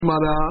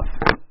Gemara,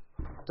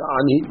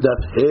 Taanit,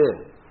 that hair.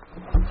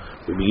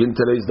 We begin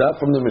today's daf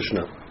from the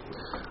Mishnah.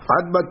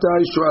 Ad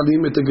batai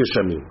shu'alim et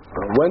geshamim.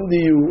 When do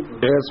you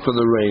ask for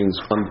the rains?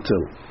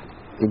 Until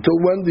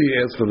when do you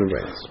ask for the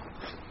rains?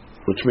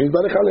 Which means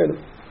Barech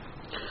Aleinu.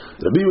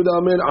 Rabbi Yehuda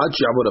Omer ad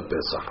she'yavor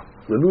Pesach.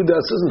 Rabbi Yehuda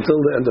says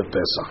until the end of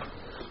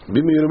Pesach. Rabbi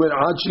Meir Omer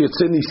ad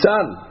she'yetzeh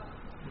Nisan.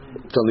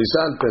 Till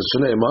Nisan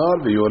Pesach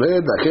ne'emar v'yored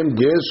lachem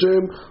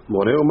geshem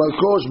moreh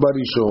u'malkosh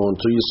barishon.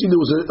 So you see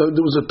there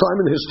was a time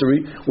in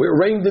history where it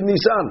rained in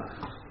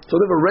Nisan. So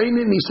if it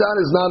rained in Nisan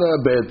is not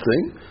a bad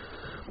thing.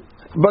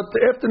 But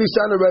after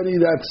Nisan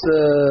already, that's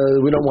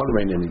we don't want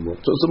rain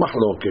anymore. So it's a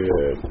mahlok.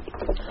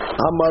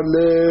 Amar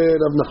le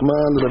Rav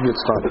Nachman Rav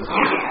Yitzchak.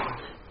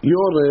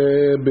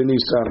 Yore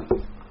b'Nisan.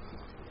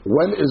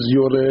 When is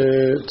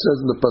Yore? It says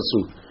in the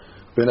pasuk.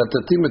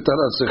 V'natatim et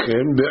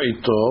aratzechem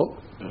be'ito.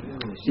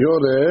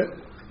 Yore.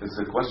 It's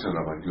a question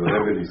about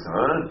Yore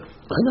b'Nisan.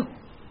 I know.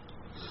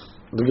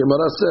 The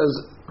Gemara says,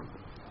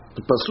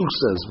 the pasuk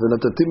says,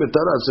 "V'natatim et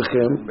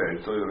aratzechem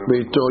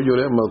be'ito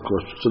Yore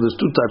malkosh." So there's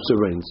two types of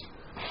rains.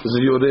 There's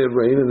a Yore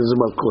rain and there's a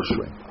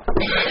malkosh rain.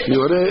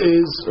 Yore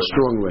is a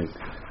strong rain,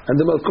 and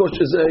the malkosh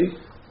is a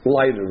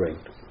lighter rain.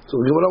 So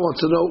the Gemara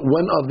wants to know,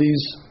 when are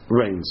these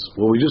rains?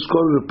 Well, we just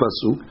quoted the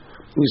pasuk.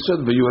 He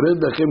said, "V'yored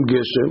lachem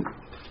geshem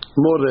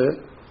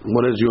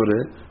more is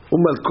Yore,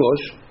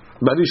 u'malkosh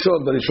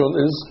barishon." Barishon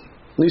is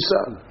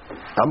Nisan.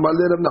 Amar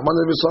le Rav Nachman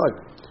Rav Yitzchak.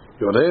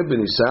 Yore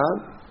b'Nisan.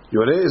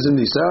 Yore is in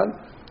Nisan.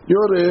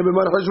 Yore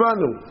b'Mar Cheshvan.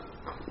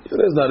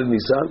 Yore is not in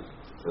Nisan.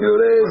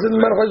 Yore is in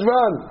Mar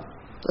Cheshvan.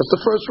 That's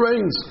the first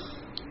rains.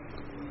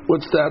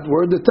 What's that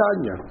word? The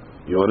Tanya.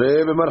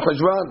 Yore b'Mar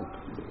Cheshvan.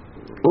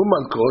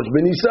 U'malkosh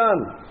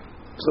b'Nisan.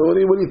 So what are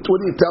you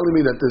telling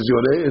me that there's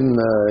Yore in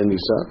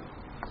Nisan?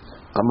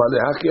 Amar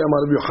lehaki Amar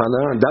Rabbi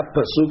Yochanan. That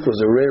pasuk was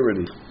a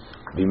rarity.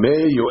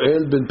 Bimei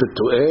Yoel ben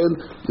Petuel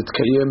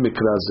Titkayem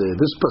Mikra Zeh.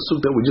 This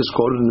pasuk that we just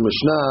quoted in the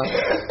Mishnah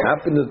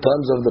happened in the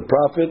times of the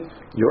prophet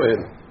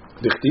Yoel.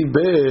 Dichtiv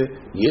be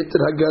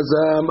Yeter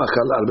Hagazam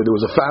Achal Al. But there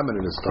was a famine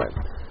in his time,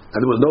 and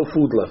there was no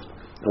food left.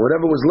 And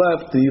whatever was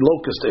left, the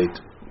locust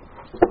ate.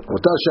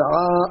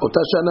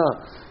 Ota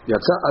shana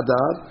yatsa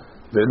Adar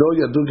velo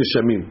yadu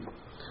geshamim.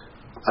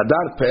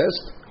 Adar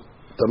passed.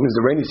 That means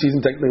the rainy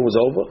season technically was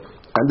over,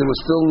 and there was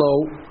still no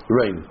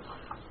rain.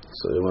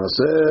 So Yoma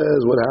says,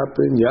 what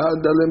happened?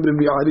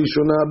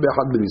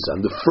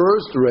 The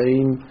first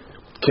rain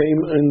came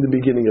in the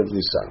beginning of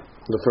Nisan,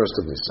 the first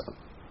of Nisan.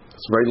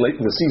 It's very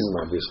late in the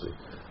season, obviously.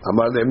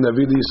 Amar lehem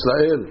Navi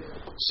Yisrael,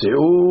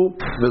 Se'u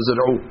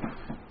v'zer'u.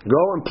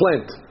 Go and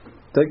plant.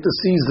 Take the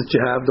seeds that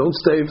you have. Don't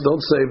save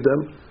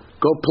them.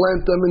 Go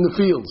plant them in the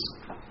fields.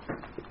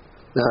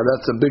 Now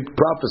that's a big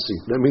prophecy.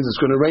 That means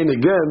it's going to rain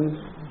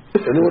again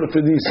in order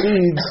for these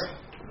seeds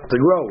to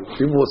grow.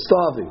 People were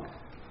starving.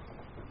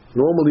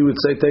 Normally we'd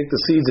say take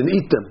the seeds and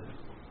eat them,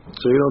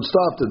 so you don't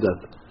starve to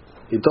death.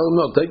 He told them,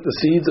 no, take the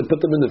seeds and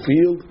put them in the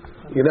field,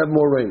 you can have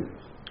more rain.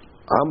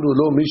 Amru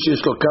lo mi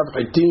sheyesh lo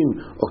kav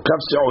hitim or kav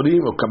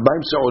se'orim or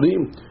kabayim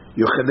se'orim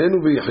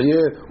yochelenu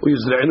v'yihyeh or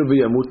yizre'enu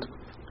v'yamut.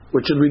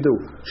 What should we do?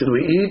 Should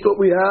we eat what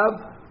we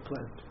have,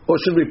 or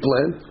should we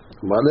plant?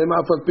 Don't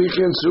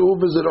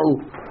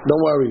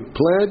worry,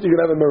 plant, you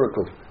can have a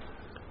miracle.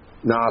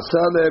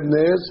 נעשה להם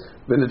נס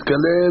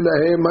ונתגלה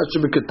להם מה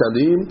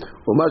שבקטלים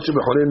ומה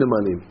שבחורים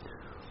נמנים.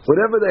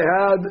 Whatever they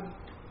had,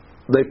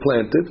 they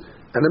planted,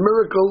 and a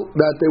miracle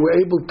that they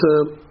were able to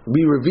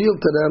be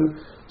revealed to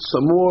them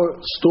some more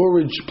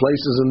storage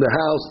places in the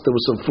house. There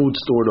was some food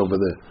stored over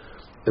there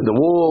in the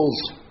walls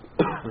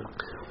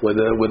where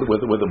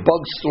the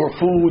bugs store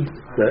food,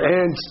 the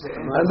ants,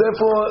 and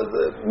therefore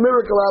the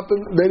miracle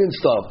happened. They didn't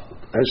starve.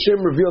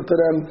 Hashem revealed to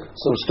them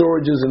some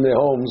storages in their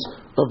homes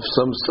of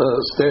some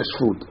stashed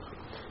food.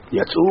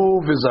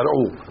 Yatsu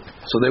v'zar'u.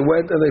 So they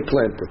went and they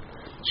planted.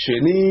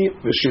 Sheni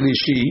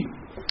v'shilishi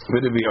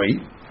v'revi'i.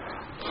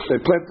 They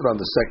planted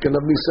on the 2nd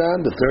of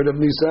Nisan, the 3rd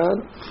of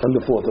Nisan, and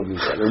the 4th of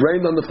Nisan. It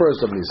rained on the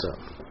 1st of Nisan.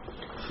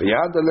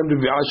 V'yad alem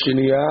revi'a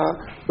sheniya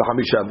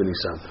b'hamisha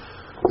b'Nisan.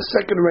 The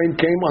second rain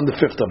came on the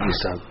 5th of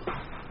Nisan.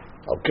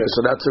 Okay, so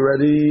that's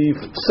already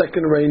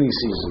second rainy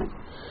season.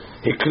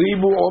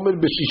 Hikribu omer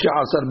b'shisha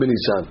asar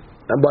b'Nisan.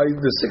 And by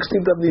the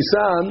 16th of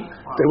Nisan,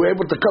 they were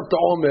able to cut the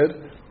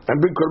omer and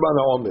bring korban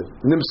ha'omer.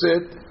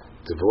 Nimset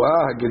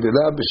tevua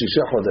hagedela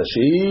b'shisha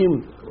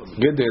chodashim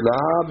gedela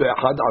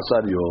be'achad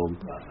asar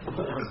yom.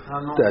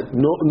 That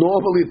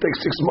normally it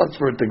takes 6 months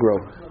for it to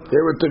grow.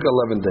 Here it took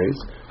 11 days.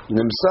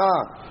 Nimsa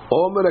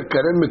omer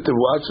karen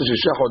mitevua shel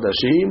shisha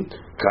chodashim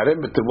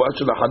karen mitevua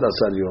shel achad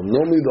asar yom.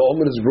 Normally the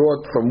omer is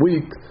brought from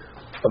wheat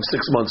of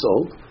 6 months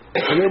old,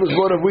 and it was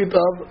brought of wheat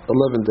of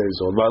 11 days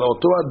old. V'al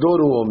oto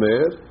adoru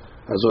omer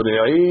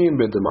Azoreim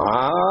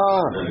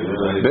bedemah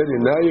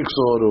bedinayik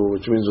soru,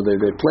 which means when they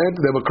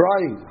planted, they were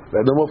crying. They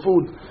had no more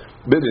food.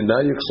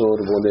 Bedinayik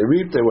soru. When they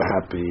reaped, they were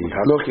happy.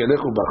 Haloch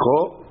yelechu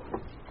bacho.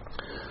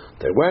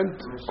 They went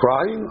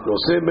crying.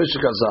 Noseh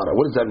meshek azara.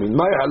 What does that mean?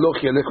 May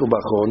haloch yelechu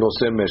bacho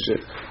noseh meshek.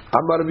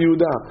 Amar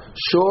Yehuda.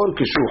 Shor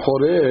kishu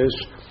choresh.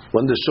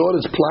 When the shor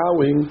is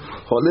plowing,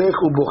 holech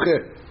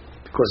ubocheh.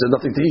 because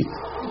there's nothing to eat.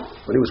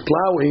 When he was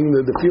plowing,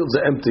 the fields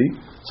are empty,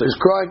 so he's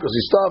crying because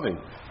he's starving.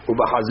 When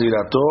he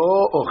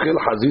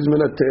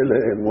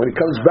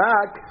comes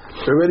back,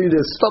 already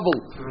there's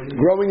stubble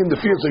growing in the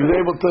field, so he's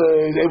able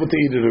to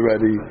eat it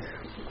already.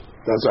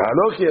 That's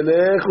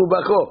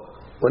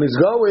when he's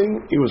going,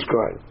 he was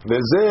crying.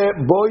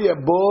 And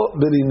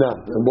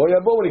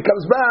when he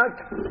comes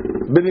back,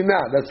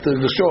 that's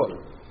the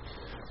shore.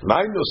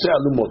 What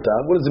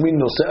does it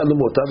mean?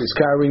 He's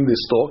carrying the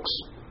stalks.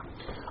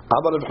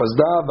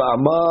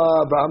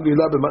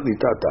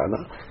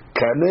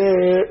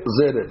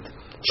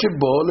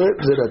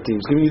 Shibboleth zeratim.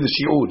 He's giving you the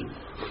shiur.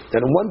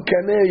 And in one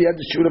kaneh you had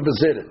the shiur of a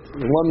zeret.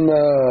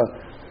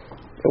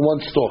 One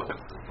stalk.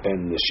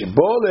 And the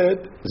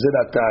shibboleth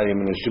zeratayim.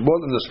 And the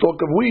shibboleth, the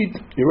stalk of wheat,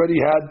 you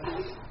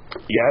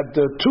had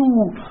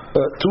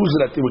two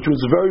zeratim, which was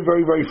very,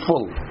 very, very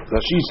full.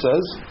 Rashi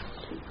says,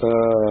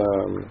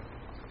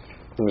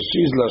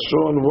 Rashi's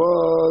lashon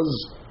was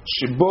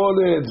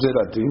shibboleth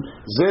zeratim.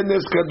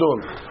 Zenes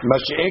kadol.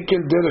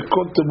 Mashe'ekel derech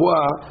kol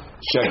tebuah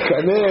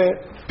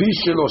shakane.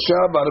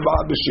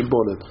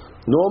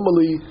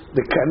 Normally,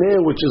 the kaneh,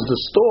 which is the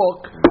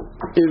stalk,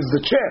 is the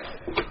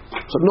chaff.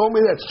 So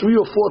normally that's 3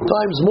 or 4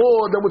 times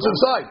more than what's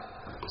inside.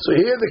 So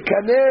here the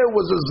kaneh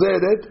was a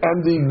zeret, and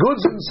the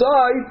goods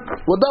inside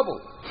were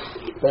double.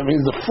 That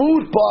means the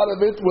food part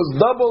of it was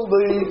double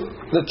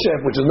the chaff,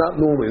 which is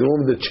not normal.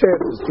 Normally the chaff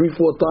is 3-4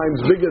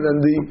 times bigger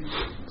than the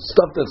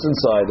stuff that's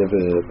inside of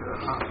it.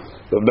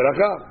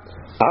 Barakah.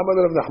 Amar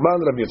Rav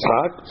Nachman Rav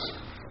Yitzchak.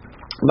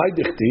 My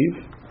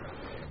dichtiv.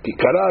 כי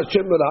קרא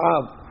השם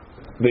לרעב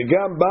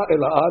וגם בא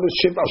אל הארץ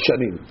 7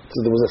 שנים. So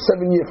there was a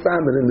 7-year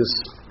famine in this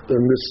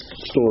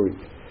story.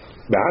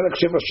 בערך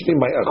 7 שנים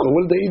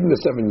will they eat in the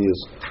 7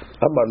 years?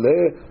 אמר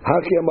לה,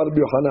 הכי אמר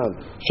רבי יוחנן,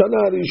 שנה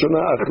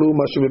הראשונה אכלו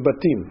מה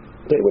שבבתים.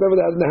 They ate whatever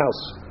they had in the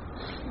house.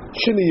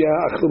 שנייה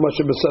אכלו מה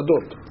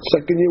שבשדות.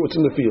 Second year what's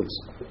in the fields.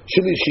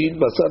 שלישית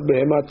בשר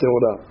בהמה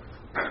טהורה.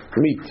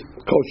 Meat,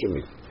 kosher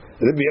meat.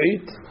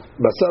 רביעית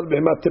בשר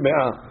בהמה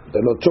טמאה.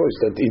 There's no choice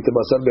than to eat the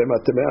basar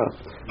behemat temeah.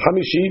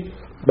 Hamishit,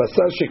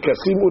 basar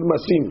shekasim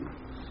urmasim,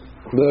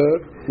 the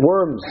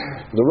worms,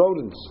 the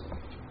rodents.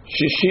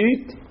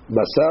 Shishit,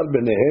 basar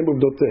benehem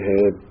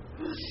ubdotehem.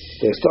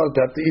 They started to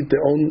have to eat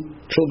their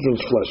own children's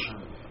flesh.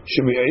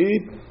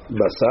 Shemi'it,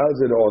 basar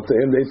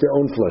zero'otehem, they ate their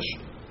own flesh.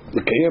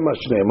 L'kayem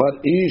ha'shneimar,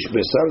 ish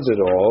basar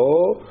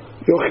zero'o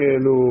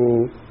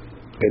yochelu.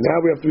 And now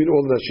we have to read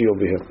all the Rashi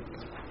over here.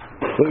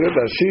 Look at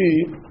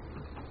Rashi.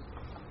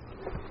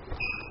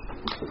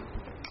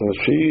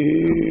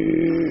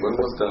 When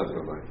was that,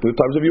 Rabbi? The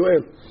times of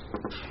Yoel.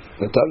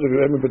 The times of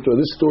Yoel.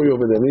 This story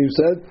over there. And he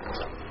said,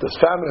 the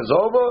famine is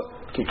over.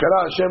 Ki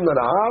kara Hashem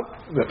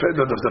l'ra'av. The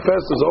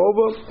fast is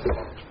over.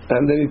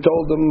 And then he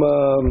told them,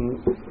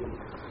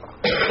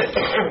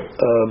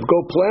 go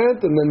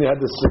plant. And then you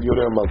had this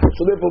Yoreh Malchut.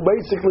 So therefore,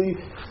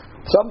 basically,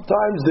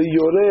 sometimes the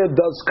Yoreh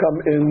does come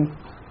in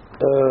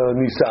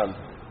Nisan.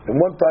 And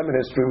one time in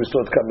history, we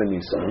saw it come in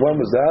Nisan. When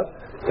was that?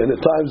 In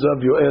the times of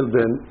Yoel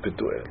ben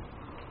Petuel.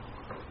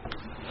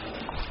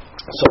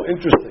 So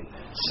interesting.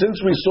 Since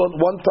we saw it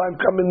one time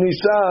come in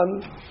Nisan,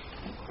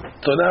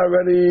 so now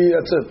already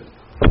that's it.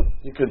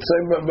 You could say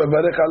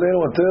Barech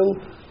Aleinu until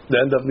the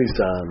end of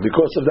Nisan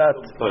because of that.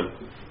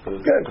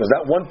 Yeah, because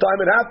that one time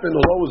it happened,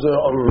 although it was a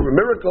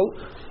miracle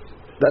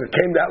that it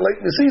came that late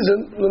in the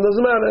season. It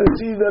doesn't matter.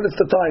 See, then it's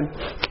the time,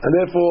 and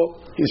therefore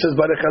he says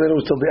Barech Aleinu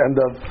until the end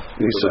of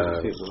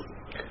Nisan.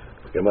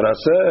 Gemara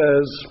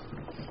says,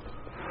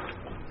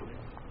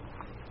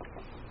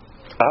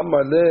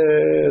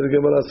 Amaleh. The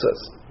Gemara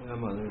says.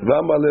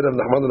 ואמר לרב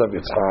נחמן רב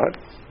יצחק,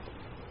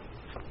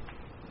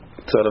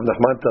 so רב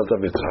נחמן tells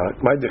רב יצחק,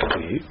 מה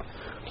דכתיב?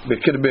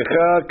 בקרבך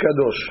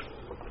קדוש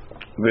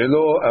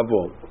ולא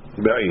אבוא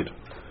בעיר.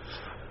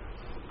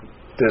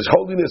 There's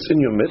holiness in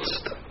your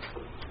midst,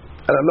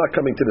 and I'm not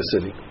coming to the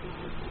city.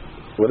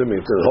 What do you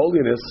mean? There's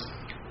holiness,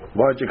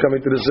 why aren't you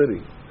coming to the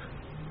city?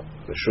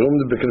 משום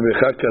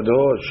בקרבך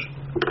קדוש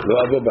לא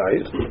אבוא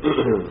בעיר.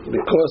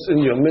 Because in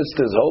your midst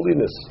there's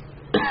holiness.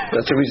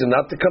 That's the reason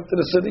not to come to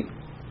the city.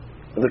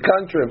 On the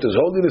contrary, if there's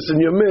holiness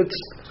in your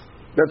midst,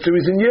 that's the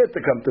reason yet to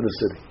come to the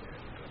city.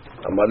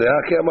 Amar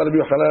le'achi amar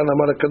Rabbi Yochanan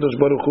amar HaKadosh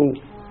Baruch Hu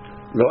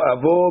lo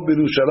avo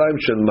b'Yerushalayim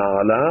shel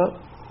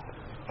ma'ala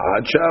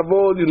ad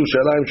she'avo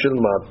b'Yerushalayim shel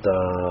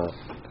mata.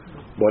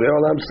 Borei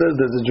Olam says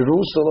there's a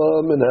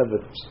Jerusalem in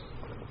heaven.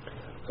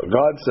 So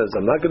God says,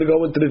 I'm not going to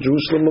go into the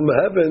Jerusalem of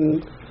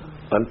heaven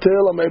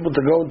until I'm able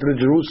to go into the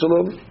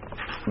Jerusalem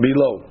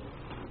below.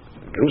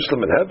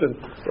 Jerusalem in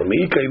heaven.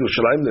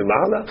 Yerushalayim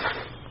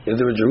le'ma'ala. Is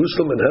there a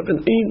Jerusalem in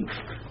heaven? In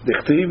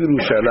Dichtiv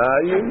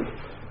Yerushalayim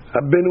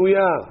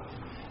Habenuya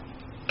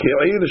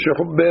Ke'ir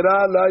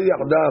Shehubbera La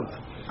Yahdav.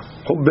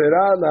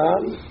 Hubbera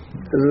La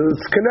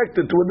is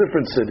connected to a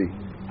different city.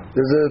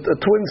 There's a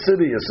twin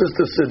city, a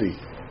sister city.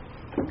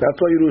 That's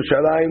why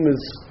Yerushalayim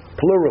is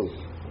plural.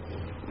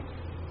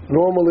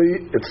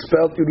 Normally it's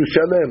spelled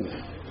Yerushalem,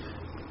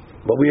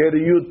 but we add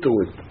a yud to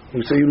it.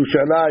 We say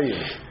Yerushalayim.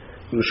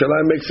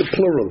 Yerushalayim makes it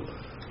plural.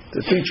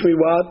 To teach me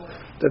what?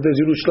 that there's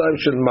Yerushalayim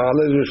Shel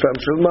Ma'ala, Yerushalayim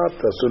Shel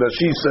Mata. So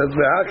Rashi says,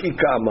 Ve'haki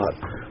ka'amar,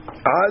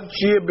 ad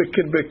sheyeh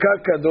b'kidbeka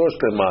kadosh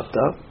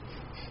lemata,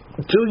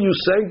 until you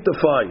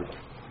sanctify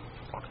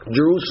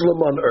Jerusalem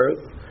on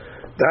earth,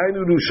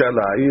 Dainu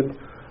Yerushalayim,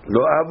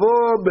 lo avo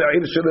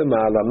be'ir shel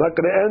Ma'ala, I'm not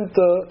going to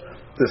enter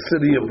the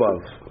city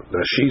above.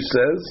 Rashi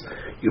says,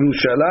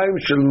 Yerushalayim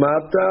Shel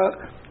Mata,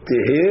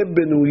 teheh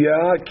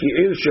benuya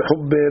ki'ir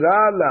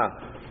shehubbera la,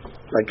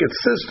 like its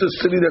sister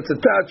city that's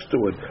attached to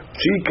it.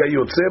 Shika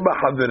yotzeba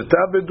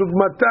haverta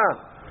bedugmata.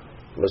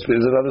 Must be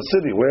another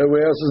city. Where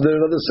else is there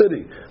another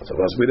city? So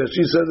must be that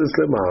she says it's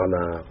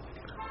lemana.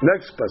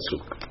 Next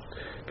pasuk.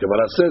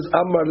 Gemara says,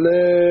 Amar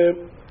le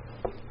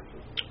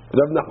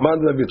Rav Nachman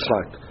Rav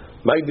Yitzchak.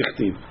 May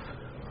dichtiv.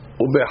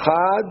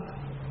 Ubehad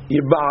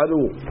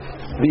yiba'aru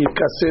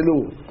v'yikaselu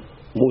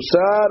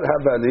musar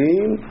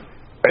havalim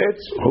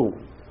etz hu.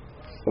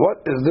 What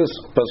is this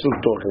pasuk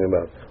talking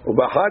about?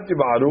 Ubehad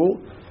yiba'aru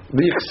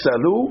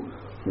v'yiksalu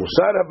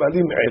musar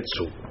havalim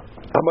etzu.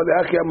 Amar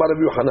le'achi amar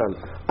Rav Yochanan.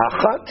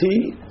 Achat hi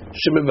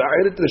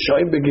shemeva'eret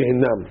resha'im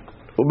begehinam.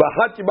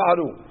 Ubehad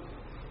yiba'aru.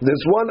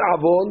 There's one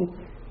avon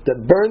that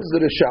burns the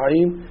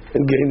resha'im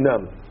in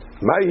Gehinam.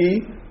 Mahi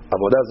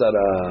avodah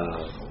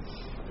zarah.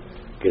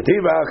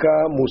 Ketiv ha'aka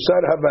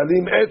musar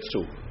havalim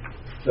etzu.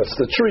 That's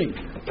the tree.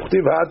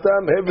 Ketiv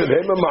ha'atam hevel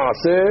hema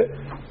ma'aseh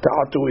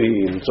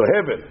ta'atu'im. So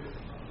hevel.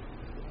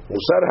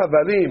 Musar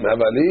havalim,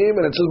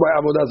 and it says by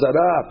avodah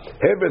zarah.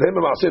 Hevel hema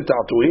ma'aseh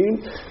ta'atu'im.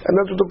 And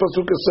that's what the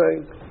pasuk is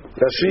saying.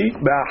 Rashi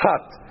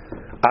ba'achat.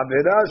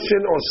 Avera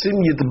shen osim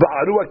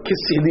yitba'aru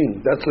ha'kesilim.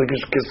 That's like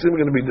kesilim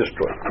going to be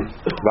destroyed.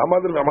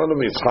 V'amad Rav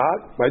Yitzchak,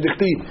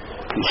 ma'idikti,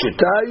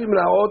 yishetayim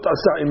ra'ot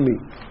asa immi.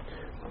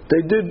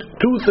 They did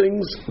two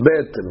things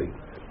bad to me.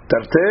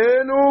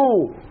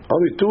 Tartenu,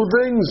 only two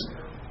things.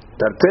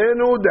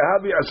 Tartenu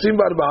dehavi asim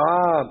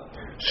barba'a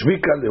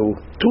shvika lehu.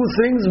 Two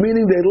things,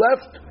 meaning they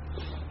left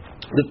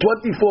the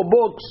 24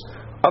 books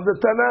of the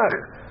Tanakh.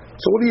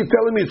 So what are you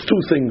telling me? It's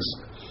two things.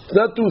 It's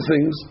not two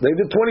things. They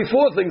did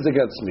 24 things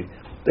against me.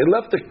 They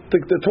left the 24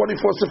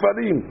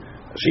 Sefarim.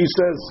 She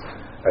says,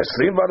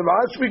 "Esrim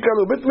v'arba'a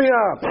shvikalu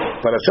bitmiya."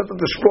 Parashat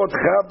Tishpot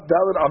chav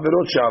dalet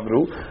averot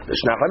shavru,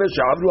 l'shnachane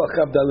shavru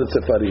chav dalet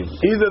Sefarim.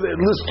 Either they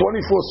list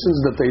 24 sins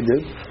that they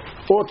did,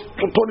 or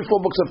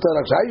 24 books of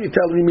Tanakh. So how are you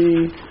telling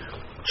me?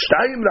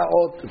 Shtayim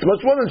ra'ot. It's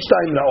much more than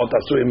shtayim ra'ot.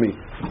 Asuimi.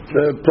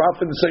 The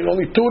prophet is saying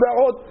only 2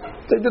 ra'ot.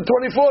 They did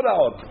 24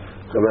 ra'ot.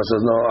 So he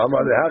says, "No,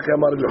 Amar le'haki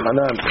Amar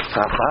Yochanan.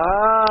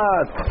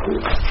 Achat."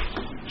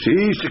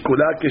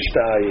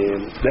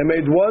 They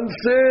made one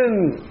sin.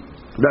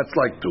 That's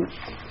like 2.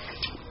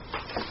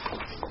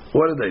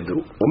 What did they do?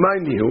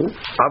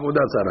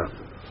 Avodah zarah.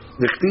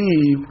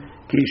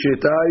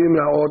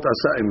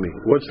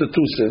 What's the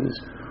 2 sins?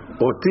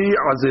 Oti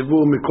azevu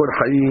mikor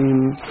hayim,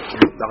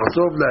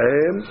 ta'asov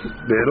lahem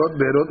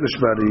berot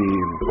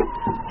mishmarim.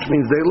 Which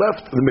means they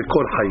left the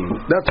mikor hayim.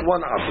 That's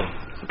one avon.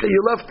 Okay,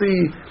 you left the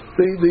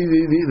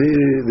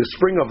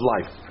spring of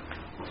life.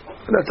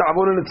 And that's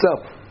avon in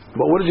itself.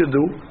 But what did you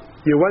do?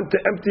 You went to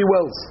empty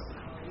wells.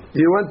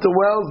 You went to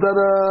wells that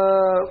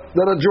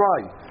are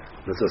dry.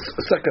 That's a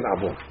second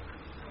avon.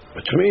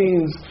 Which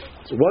means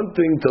it's one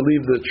thing to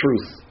leave the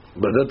truth,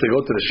 but then to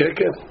go to the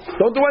sheker,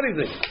 don't do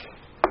anything.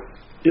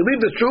 You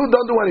leave the truth,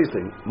 don't do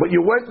anything. But you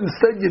went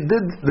instead, you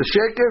did the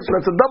sheker, so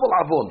that's a double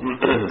avon.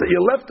 So you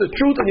left the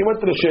truth and you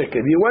went to the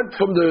sheker. You went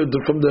from the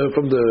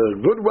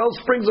good well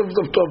springs of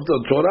the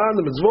Torah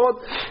and the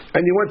mitzvot,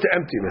 and you went to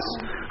emptiness.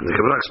 The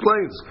Gemara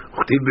explains,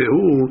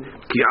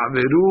 ki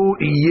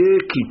averu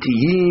iye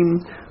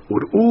kitiyim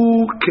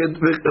ur'u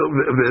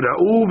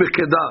vera'u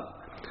v'kedar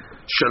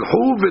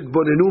shalhu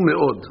v'tbonenu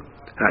me'od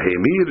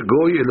ha'hemir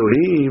goy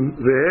Elohim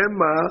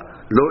ve'ema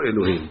lo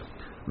Elohim.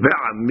 The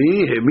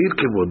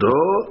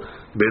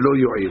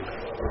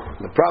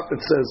prophet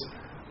says,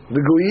 the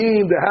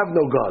Goyim, they have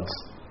no gods.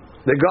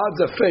 The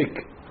gods are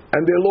fake,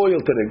 and they're loyal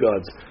to their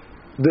gods.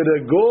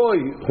 The Goy,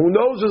 who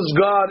knows his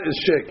God is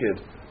sheked,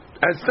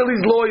 and still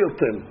he's loyal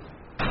to him.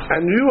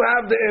 And you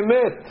have the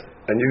emet,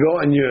 and you go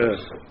and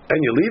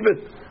you leave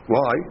it.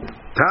 Why?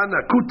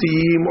 Tana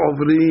kutim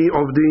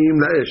ovdim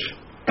laesh.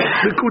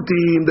 The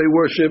kutim, they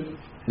worship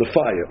the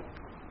fire.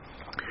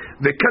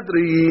 The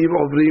kadrim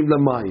ovrim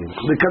lamayim.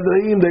 The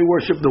kadrim, they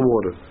worship the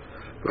water.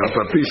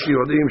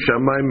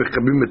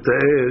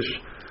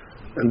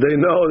 And they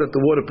know that the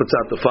water puts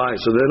out the fire,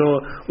 so they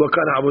know what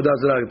kind of avodah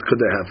zarah could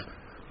they have.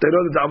 They know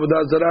that the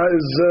avodah zarah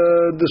is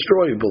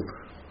destroyable.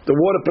 The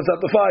water puts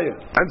out the fire,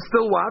 and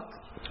still what?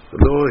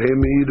 Lo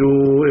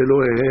hemiru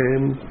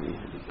Elohim.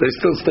 They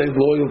still stayed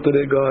loyal to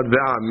their God.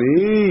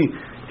 Ve'ami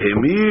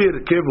hemir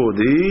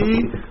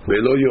kevodi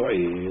ve'lo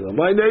yo'il.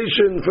 My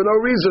nation, for no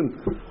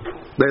reason.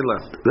 They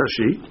left.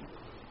 Rashi.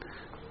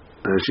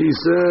 She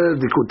said,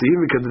 "Dikutiyim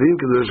v'kadrim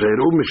kedosh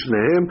ha'eru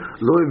mishnehem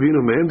lo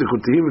evinu mehem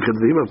dikutiyim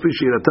v'kadrim afi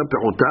she'irata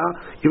pe'ota."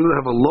 Even though they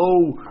have a low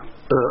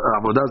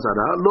avodah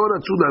zarah, lo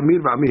ratzu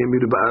la'amir v'ami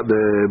hemir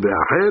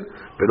be'acher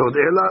ve'lo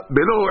ela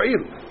be'lo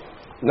ho'il.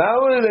 Not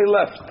only they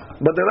left,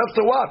 but they left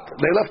to what?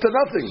 They left to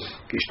nothing.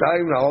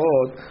 Kishtayim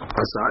ra'ot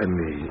asa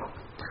immi.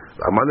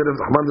 Amar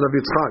Rav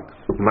Yitzchak,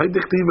 my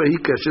diktiva hi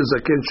kasher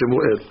zaken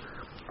Shemuel,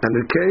 and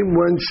it came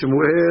when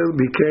Shemuel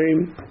became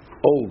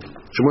old.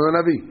 Shemuel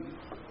Hanavi.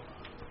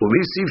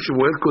 Umi siv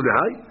Shemuel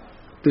kodehai.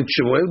 Did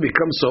Shemuel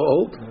become so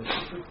old?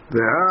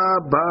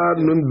 Veha bar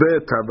nun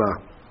bet haba.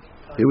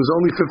 He was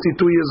only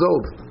 52 years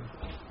old.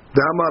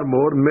 Damar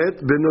mor met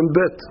benun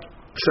bet.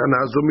 Shana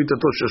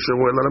zomitato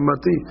Shemuel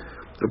aramati.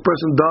 The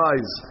person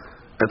dies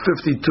at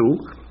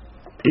 52.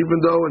 Even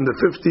though in the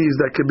 50s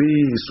that could be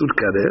Sur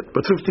Karet,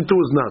 but 52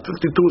 is not.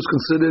 52 is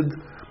considered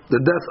the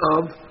death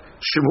of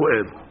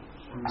Shemuel.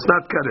 It's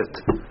not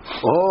Karet.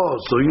 Oh,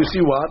 so you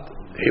see what?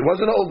 He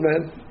was an old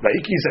man.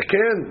 Ma'iki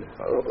Zaken.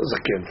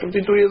 Zaken, 52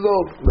 years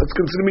old. Let's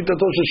consider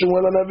Mitato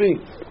Shemuel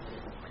Hanavi.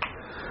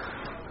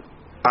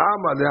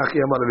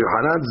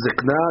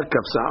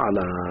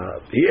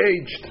 He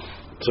aged.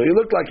 So he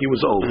looked like he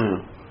was old.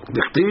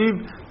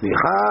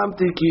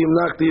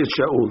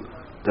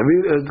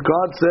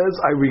 God says,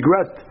 I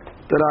regret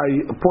that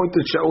I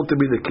appointed Shaul to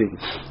be the king.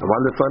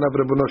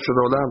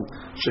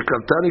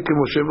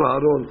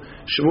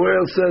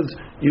 Shmuel says,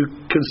 you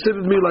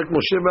considered me like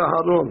Moshe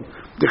v'Aharon.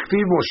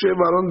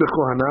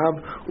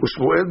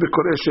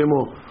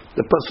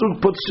 The pasuk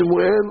puts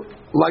Shmuel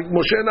like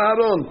Moshe and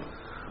Aharon.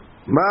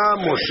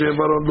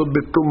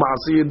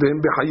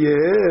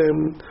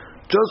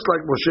 Just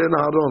like Moshe and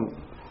Aharon,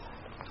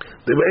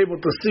 they were able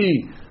to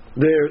see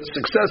their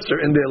successor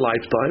in their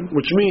lifetime,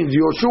 which means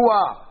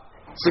Yoshua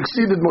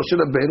succeeded Moshe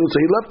Rabbeinu, so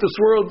he left this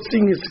world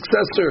seeing his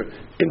successor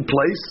in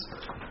place.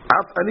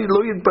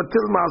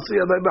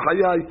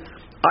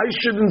 I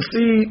shouldn't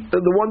see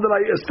the one that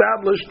I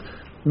established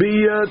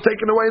be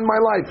taken away in my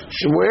life.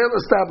 Shmuel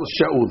established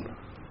Shaul.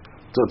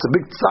 So it's a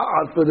big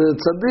tza'at for the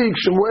tzaddik,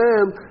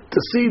 Shmuel, to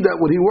see that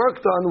what he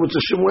worked on, which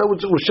is Shmuel,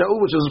 which was Shaul,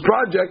 which is his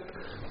project,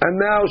 and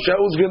now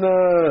Shaul's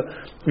gonna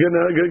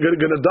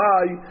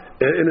die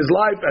in his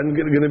life and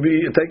gonna be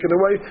taken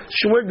away.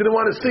 Shmuel didn't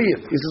want to see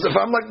it. He says,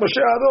 if I'm like Moshe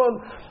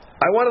Aaron,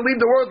 I want to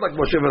leave the world like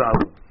Moshe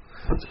Aaron.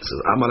 He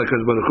says,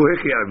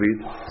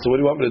 so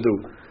what do you want me to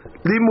do?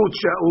 Limut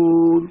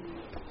Shaul,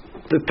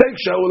 to take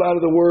Shaul out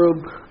of the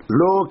world.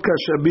 Lo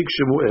kashabik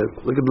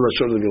Shmuel. Look at the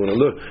lashon of the Gemara.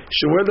 Look,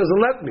 Shmuel doesn't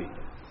let me.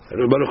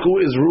 Baruch Hu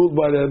is ruled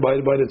by the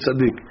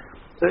tzaddik.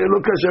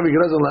 Look, kashabik, he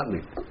doesn't let me.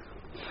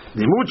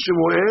 Limut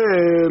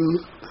Shmuel.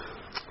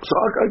 So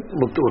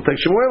we'll take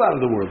Shmuel out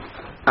of the world.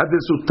 But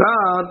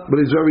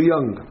he's very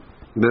young.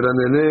 They're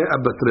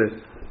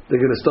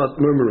going to start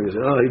murmuring.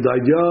 Oh, he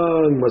died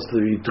young.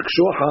 He took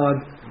shohad.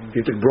 He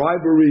took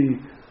bribery.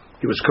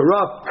 He was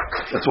corrupt.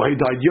 That's why he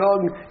died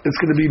young. It's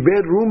going to be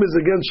bad rumors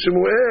against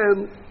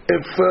Shmuel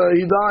if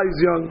he dies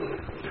young.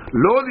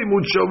 Lo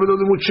limud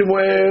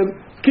Shmuel.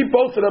 Keep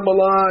both of them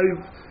alive.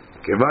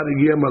 It's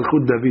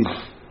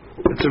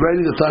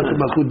already the time for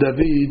Malchut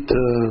David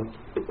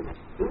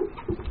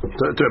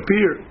to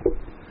appear.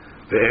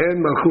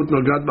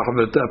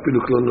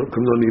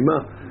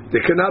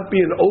 There cannot be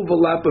an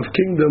overlap of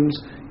kingdoms,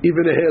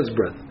 even a hair's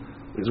breadth.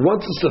 Because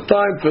once it's the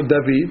time for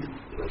David,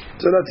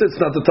 so that's it. It's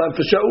not the time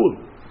for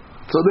Shaul.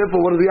 So therefore,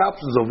 what are the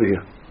options over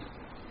here?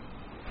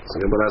 So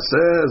Gemara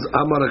says,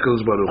 Amar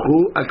HaKadosh Baruch Hu,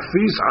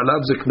 Akfis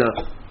alav zikna.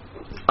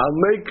 I'll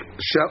make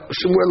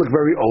Shmuel look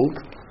very old.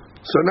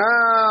 So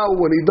now,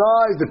 when he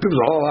dies, the people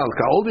say, oh,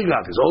 how old he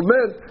got? He's an old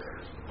man.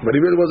 But he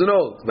really wasn't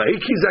old.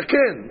 Va'iki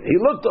zaken. He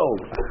looked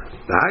old.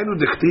 V'hainu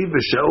dichtiv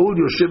v'Shaul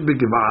yoshev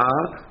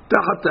b'giv'ah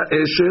tachat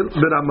ha'eshel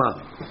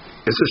b'Ramah.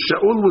 It says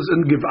Shaul was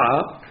in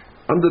Giv'ah,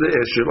 under the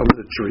eshel, under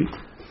the tree,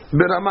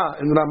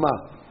 b'Ramah, in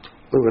Ramah.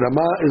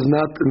 Ramah is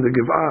not in the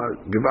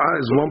Giv'ah. Giv'ah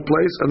is one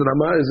place, and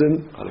Ramah is in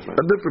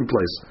a different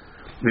place.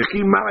 You're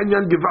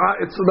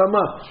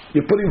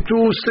putting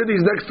two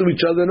cities next to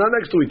each other, not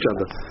next to each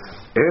other.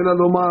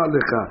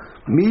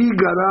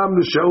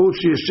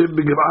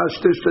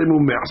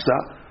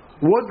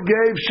 What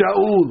gave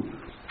Shaul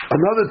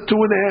another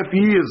 2.5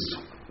 years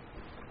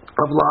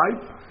of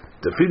life?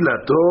 The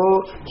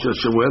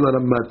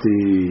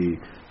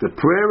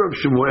prayer of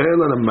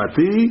Shemuel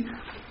Aramati,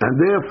 and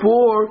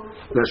therefore,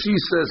 Rashi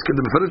says,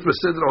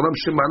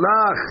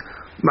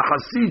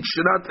 מחצית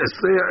שנת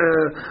 12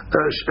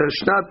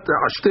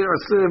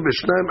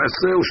 ו12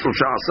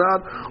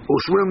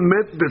 ושמואל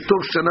מת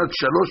בתוך שנת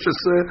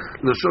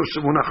 13 לשוב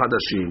 8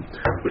 חדשים.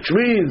 Which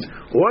means,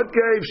 what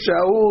gave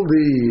Shaul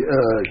the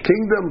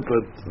kingdom for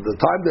the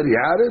time that he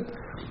had it?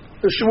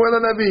 Shmuel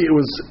HaNavi. It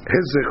was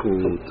his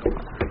zechut.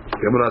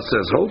 Gemara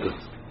says, hold it.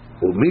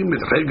 ומי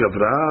מתחי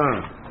גברה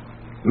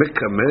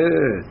מקמה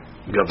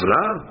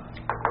גברה?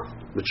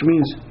 Which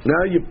means,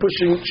 now you're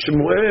pushing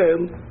Shmuel,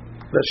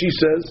 that she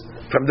says,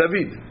 from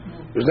David.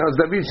 Because now it's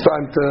David's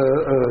time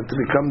to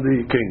become the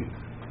king.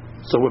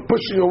 So we're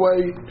pushing away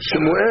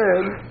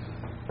Shemuel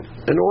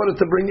in order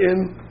to bring in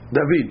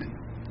David.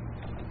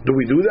 Do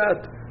we do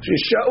that?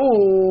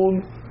 Shaul,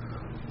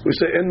 we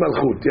say in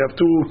Malchut. You have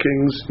two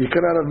kings. You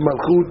cannot have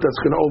Malchut that's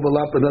going to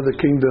overlap another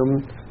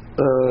kingdom,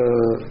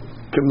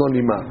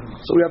 Kimnonima.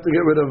 So we have to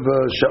get rid of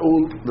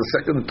Shaul the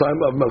second time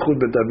of Malchut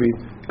that David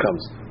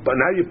comes. But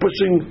now you're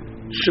pushing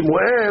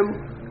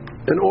Shemuel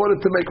in order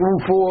to make room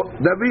for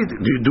David.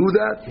 Do you do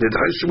that? Did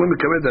Shimon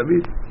mekamed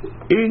David?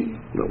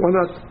 No, why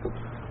not?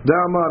 Da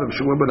Amar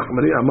Shimon ben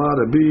Achmari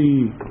Amar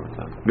Rabbi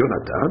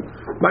Yonatan.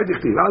 My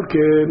dictive.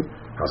 Alken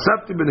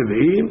Hasafti ben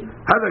Nevi'im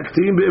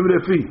Hadaktim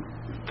be'Imrefi.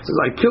 Says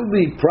I killed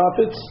the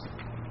prophets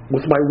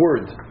with my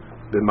word.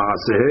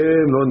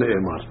 B'ma'asehem lo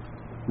ne'emar.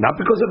 Not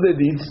because of their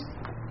deeds.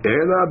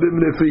 Ela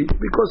b'Imrefi.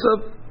 Because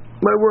of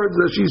my words,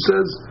 as she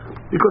says,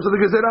 because of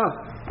the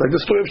Gezerah. Like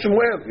the story of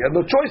Shemuel. He had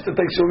no choice to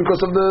take Shiur because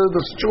of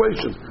the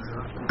situation.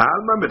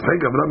 Alma mitchei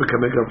Gavra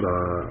mekamei Gavra.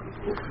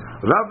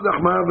 Rav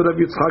Nachman and Rav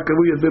Yitzchak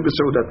kavu yedei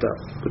b'seudata.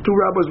 The two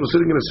rabbis were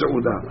sitting in a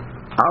seudah.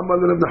 Alma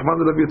Rav Nachman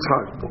and Rav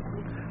Yitzchak.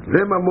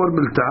 Lem amor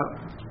milta.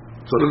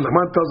 So Rav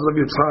Nachman tells Rav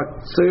Yitzchak,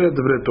 say a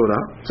divrei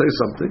Torah, say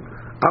something.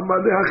 Alma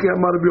lehachi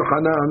amar Rav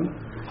Yochanan,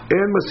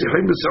 en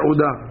masichim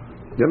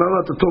b'seudah. You're not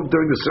allowed to talk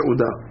during the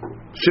seudah.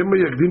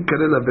 Shema yagdim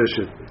kaneh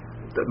laveshet.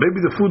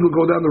 Maybe the food will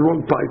go down the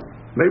wrong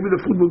pipe. Maybe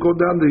the food will go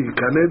down the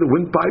kaneh, the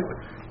windpipe,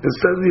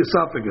 instead of the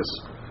esophagus.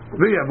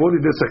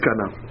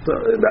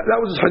 That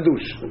was his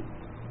hadush.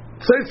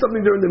 Say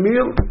something during the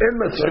meal, and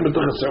mas'im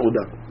b'toch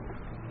ha'seudah.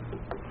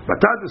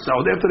 But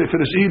after they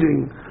finish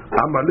eating,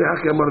 Amar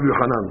lehachi amar Rabbi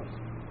Yochanan.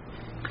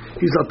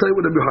 I'll tell you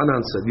what Rabbi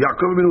Yochanan said.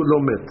 Yaakov Avinu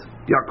lo met.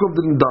 Yaakov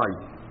didn't die.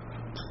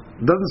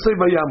 Doesn't say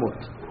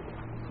vayamot.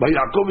 By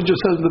Yaakov it just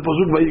says in the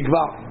pasuk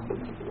vayigva.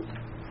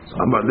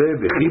 Amar le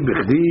v'chi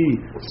b'chdi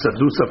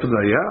sadu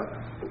safnaya.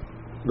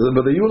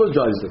 But they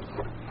eulogized it.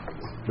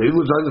 They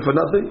eulogized it for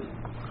nothing.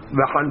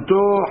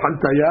 V'chanto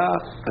hantaya,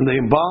 and they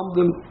embalmed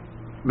him.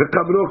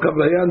 V'kabro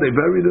kavraya, and they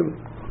buried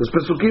him. There's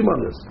pesukim on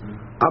this.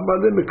 Amar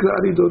le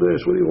mikrari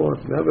doresh. What do you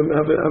want? Have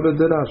a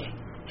derash.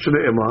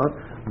 Shnei emar.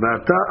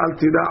 V'ata al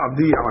tira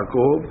abdi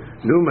Yaakov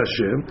num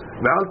Hashem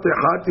v'al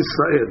techat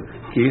Yisrael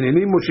ki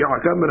hineni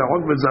moshiachaka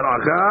merachok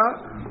v'zar'acha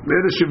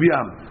me'eres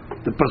shivyam.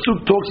 The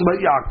pasuk talks about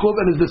Yaakov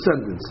and his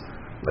descendants.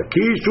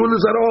 Ki shul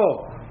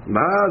zaro.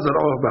 Ma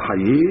zar'oh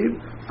b'chayim,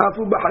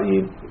 afu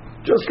b'chayim.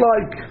 Just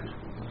like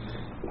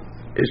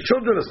his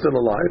children are still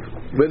alive,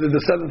 we're the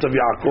descendants of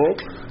Yaakov.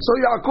 So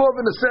Yaakov,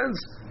 in a sense,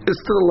 is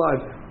still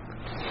alive.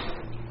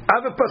 I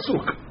have a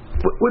pasuk.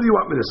 What do you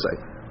want me to say?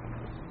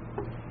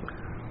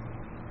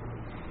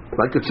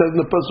 Like it says in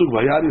the pasuk,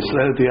 Vayar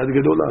Yisrael tiyad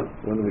gedolah.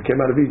 When we came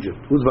out of Egypt,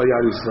 who's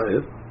Vayar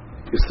Yisrael?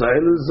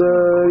 Israel is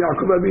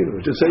Yaakov Avinu.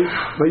 We should say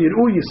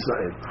Vayiru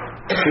Yisrael.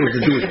 Who was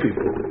the Jewish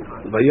people?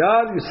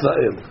 Vayar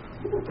Yisrael.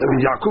 I mean,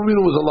 Yaakov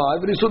Avinu was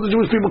alive, and he saw the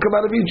Jewish people come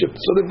out of Egypt.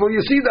 So therefore,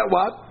 you see that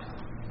what?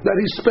 That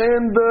he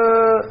spanned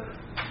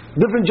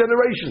different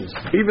generations,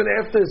 even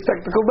after his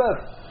technical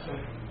death.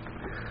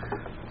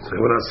 So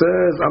when it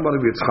says, Amar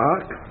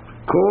Yitzchak,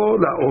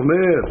 Kol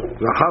ha'omer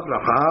Rahav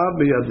Rahav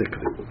miyad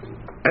nikri.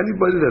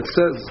 Anybody that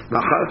says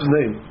Rahav's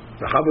name,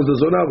 Rahav was a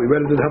zonah, we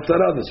read it in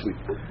Haftarah this week.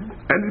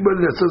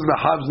 Anybody that says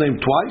Rahav's name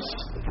twice,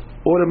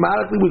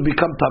 automatically would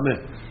become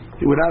tameh.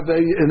 He would have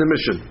an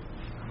emission.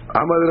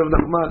 Amar Rav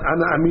Nachman,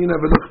 Ana Amina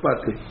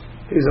v'lochpatli.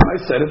 He said, I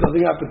said it,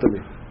 nothing happened to me.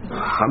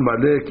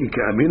 Amaleki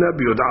ka'amina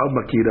b'yod'al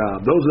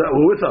makira. Those that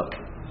were with her.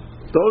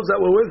 Those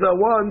that were with her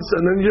once,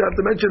 and then you have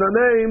to mention her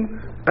name,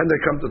 and they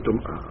come to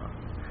Tum'ah.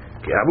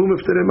 Ki abu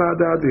miftere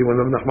ma'adadi.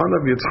 When Rav Nachman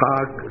and Rav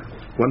Yitzchak,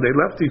 when they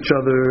left each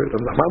other, Rav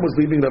Nachman was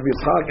leaving Rav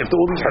Yitzchak, after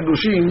all these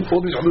hadushim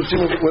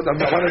with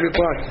Rav Nachman and Rav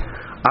Yitzchak.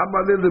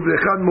 Amalei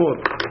lebrechan mor.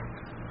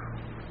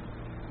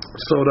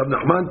 So Rav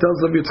Nachman tells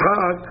Rav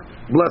Yitzchak,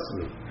 bless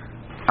me.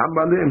 I'll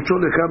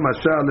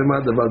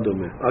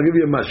give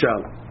you a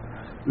mashal.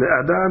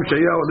 Le'adam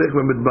shaya olech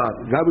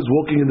b'midbar. God was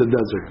walking in the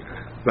desert.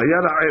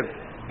 Vayar ha'ef.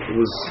 He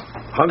was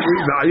hungry,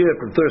 v'ayef,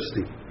 and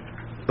thirsty,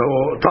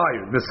 or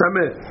tired.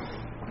 V'sameh.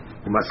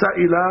 Masa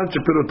ilan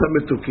shepirotam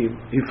metukim.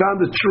 He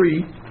found a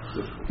tree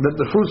that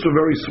the fruits were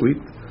very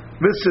sweet.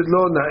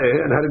 V'sidlo na'eh,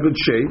 and had a good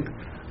shade.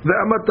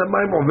 Ve'amat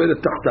hamayim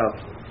overet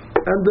tahtav.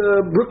 And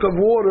the brook of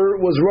water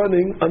was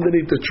running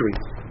underneath the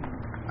tree.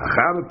 He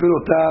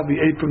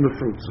ate from the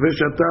fruits.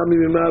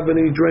 And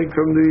he drank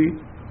from the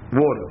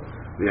water.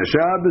 He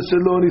sat in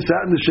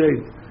the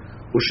shade.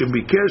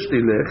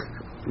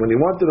 When he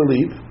wanted to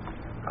leave,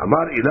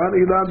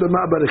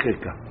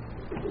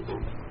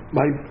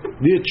 my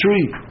dear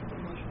tree,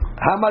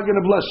 how am I going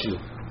to bless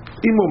you?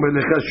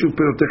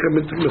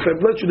 If I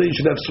bless you, then you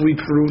should have sweet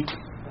fruit.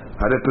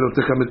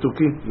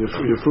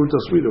 Your fruits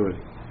are sweet already.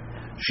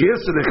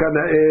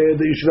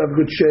 That you should have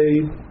good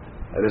shade.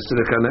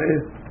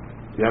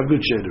 You have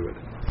good shade already.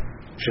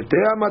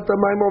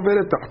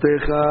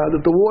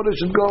 That the water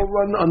should go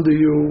run under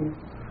you.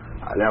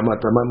 You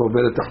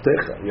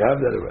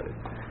have that already.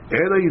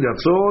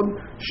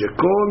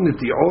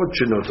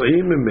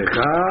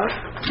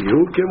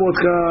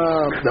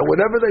 That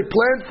whatever they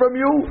plant from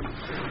you,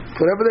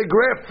 whatever they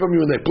graft from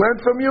you and they plant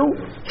from you,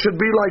 should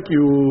be like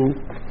you.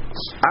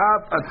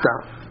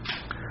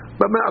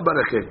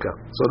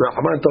 So the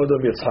Haman told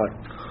them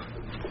Yitzchak.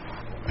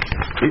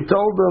 He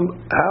told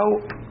them,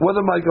 what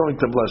am I going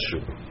to bless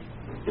you?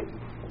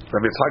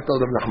 Rabbi Yitzchak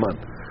told them, Nachman,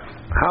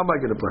 how am I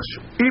going to bless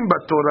you? Im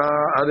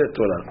b'Torah, are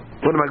Torah.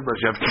 What am I going to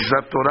bless you? You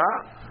have Torah?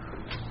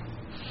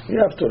 You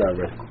have Torah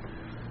already.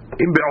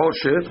 אם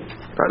בעושר,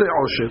 הרי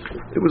עושר,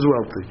 it was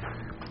wealthy.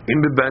 אם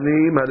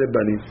בבנים, הרי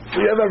בנים.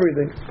 We have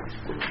everything.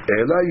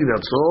 אלא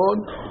ירצון,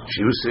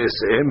 שיהיו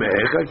שעשיהם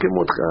מאיך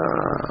כמותך.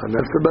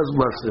 That's the best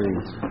blessing.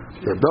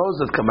 That those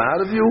that come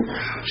out of you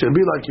should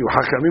be like you.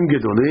 חכמים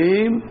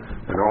גדולים,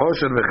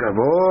 ועושר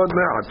וכבוד,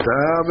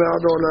 מעתה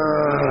ועד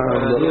עולם.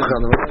 ברוך ה'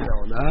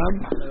 לעולם.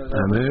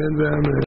 אמן ואמן.